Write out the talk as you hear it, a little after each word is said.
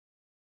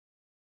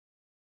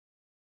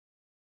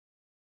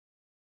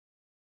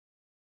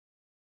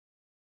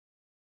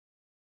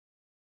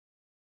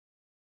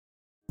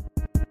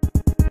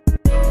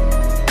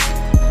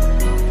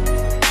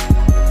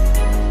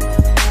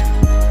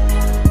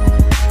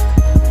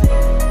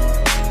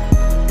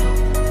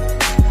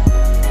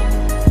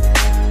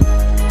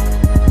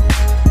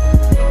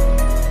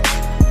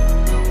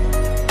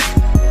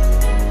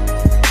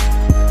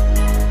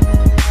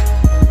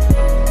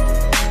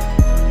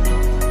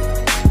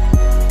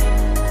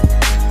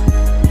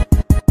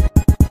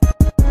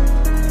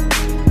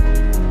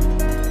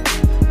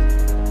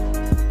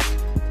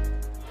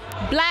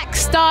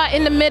star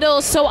in the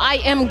middle, so I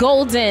am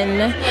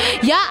golden.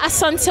 Yeah, a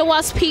son to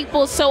us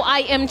people, so I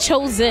am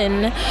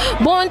chosen.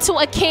 Born to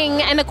a king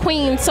and a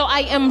queen, so I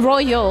am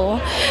royal.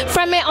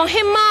 From it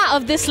Ohima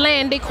of this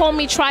land, they call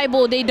me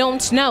tribal, they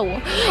don't know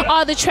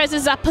all the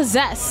treasures I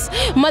possess.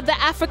 Mother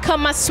Africa,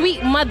 my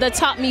sweet mother,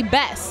 taught me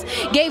best.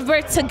 Gave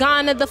birth to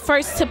Ghana, the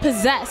first to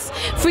possess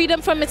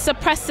freedom from its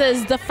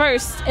oppressors, the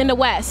first in the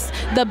West,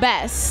 the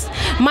best.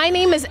 My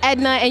name is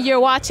Edna, and you're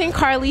watching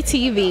Carly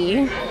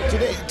TV.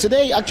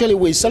 Today actually,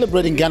 we're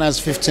celebrating Ghana's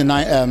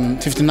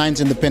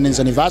 59th independence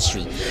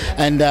anniversary,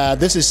 and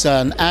this is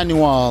an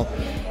annual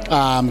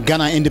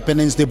Ghana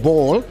Independence Day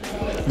ball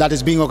that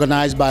is being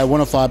organized by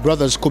one of our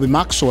brothers, Koby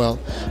Maxwell,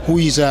 who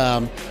is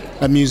a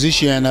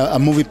musician, a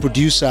movie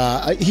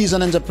producer. He's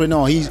an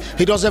entrepreneur.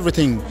 He does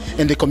everything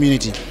in the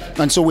community,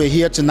 and so we're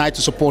here tonight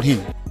to support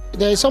him.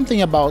 There is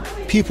something about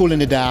people in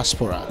the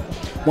diaspora.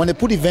 When they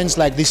put events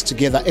like this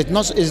together,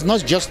 it's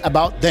not just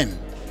about them.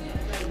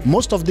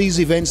 Most of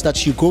these events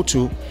that you go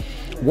to,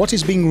 what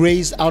is being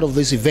raised out of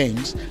these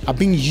events are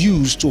being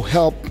used to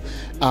help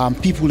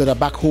people that are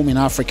back home in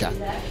Africa.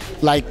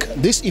 Like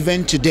this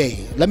event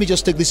today, let me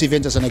just take this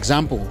event as an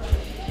example.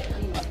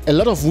 A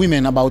lot of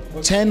women, about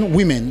 10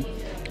 women,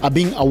 are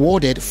being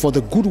awarded for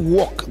the good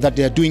work that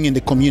they are doing in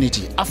the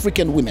community.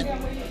 African women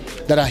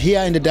that are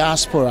here in the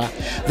diaspora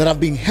that have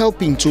been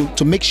helping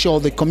to make sure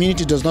the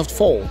community does not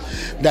fall.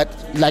 That,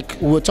 like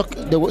we were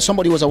talking,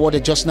 somebody was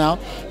awarded just now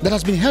that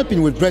has been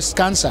helping with breast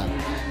cancer.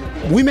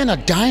 Women are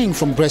dying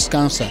from breast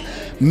cancer.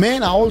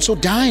 Men are also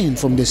dying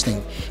from this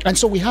thing. And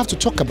so we have to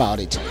talk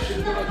about it.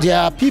 There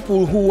are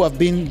people who have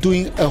been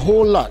doing a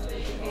whole lot.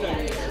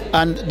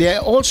 And they're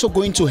also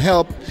going to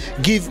help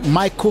give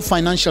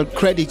micro-financial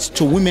credits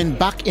to women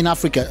back in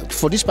Africa.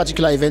 For this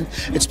particular event,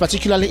 it's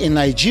particularly in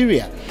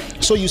Nigeria.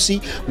 So you see,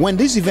 when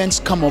these events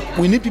come up,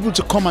 we need people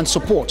to come and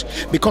support,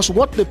 because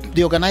what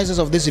the organizers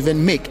of this event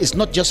make is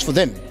not just for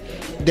them.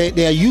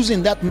 They are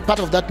using that part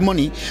of that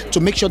money to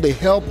make sure they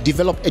help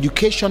develop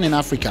education in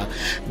Africa,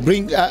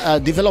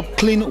 develop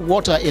clean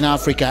water in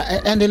Africa,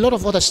 and a lot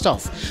of other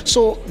stuff.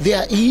 So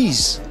there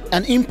is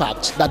an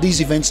impact that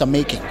these events are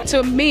making.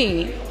 To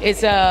me,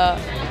 it's a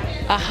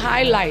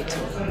highlight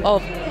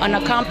of an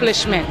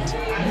accomplishment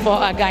for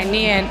a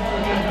Ghanaian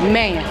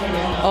man,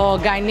 or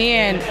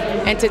Ghanaian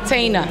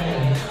entertainer,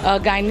 a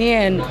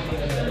Ghanaian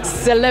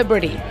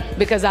celebrity,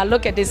 because I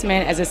look at this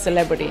man as a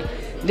celebrity.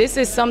 This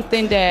is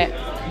something that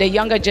the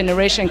younger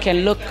generation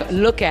can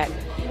look at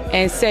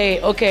and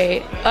say,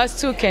 okay,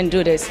 us too can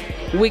do this.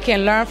 We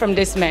can learn from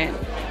this man,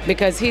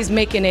 because he's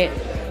making it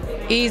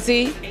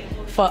easy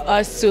for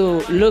us to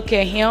look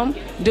at him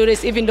do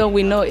this, even though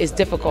we know it's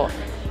difficult.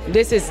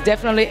 This is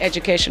definitely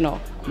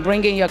educational,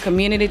 bringing your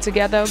community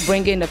together,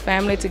 bringing the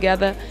family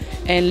together,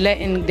 and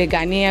letting the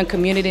Ghanaian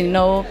community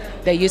know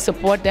that you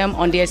support them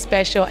on their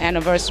special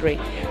anniversary.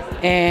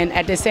 And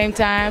at the same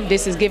time,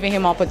 this is giving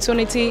him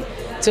opportunity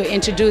to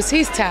introduce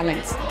his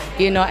talents,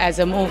 you know, as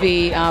a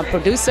movie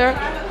producer,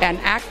 an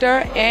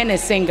actor, and a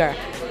singer,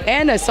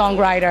 and a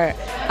songwriter.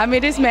 I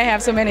mean, this man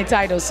has so many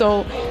titles.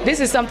 So this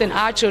is something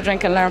our children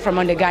can learn from,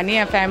 and the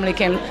Ghanaian family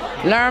can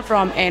learn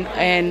from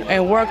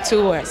and work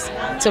towards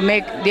to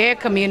make their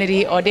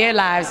community or their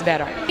lives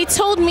better. He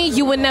told me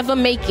you would never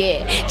make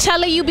it.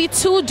 Charlie, you be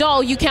too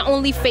dull, you can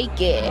only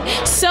fake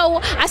it. So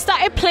I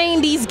started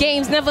playing these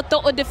games, never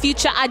thought of the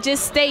future, I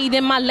just stayed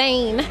in my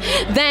lane.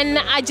 Then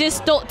I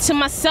just thought to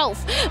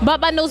myself,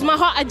 Baba knows my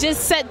heart, I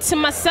just said to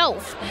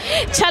myself,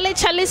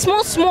 Charlie,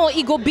 small,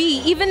 ego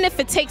be, even if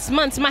it takes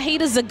months, my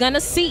haters are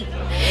gonna see.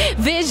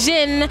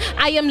 Vision,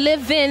 I am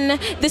living,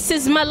 this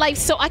is my life,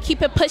 so I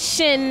keep it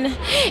pushing.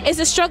 It's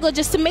a struggle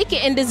just to make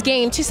it in this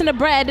game, chasing the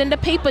bread and the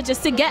paper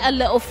just to get a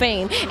little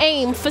fame.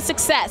 Aim for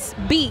success,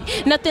 be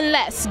nothing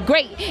less.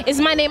 Great is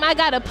my name, I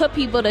gotta put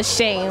people to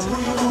shame.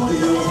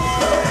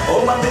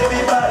 Oh my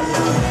baby body,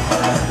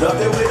 love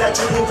the way that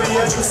you move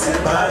your juicy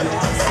body.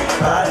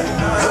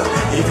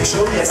 If you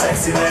show me a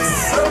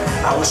sexiness,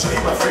 I will show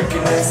you my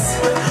freakiness.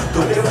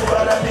 Today we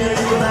gotta be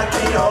you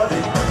knocking all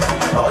day.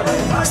 All the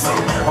humanity,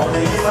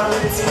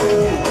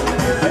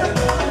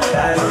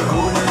 I don't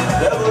go,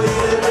 level it's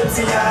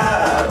sweet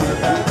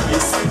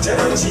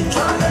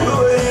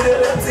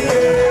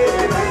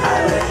I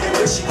let you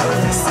wish you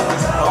confess.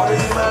 All the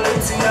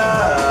humanity,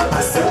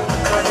 I said,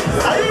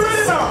 are you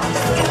ready now?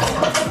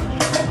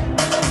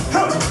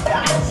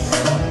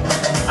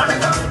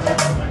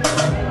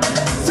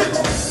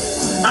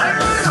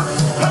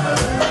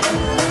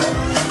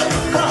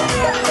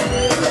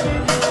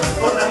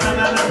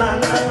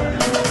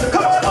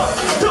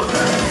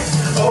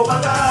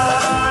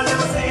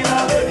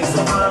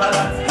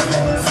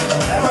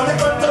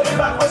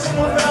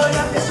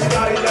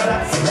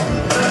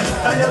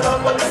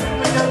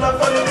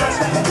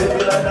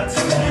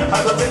 I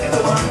go take it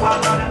to my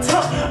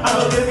I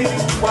don't give you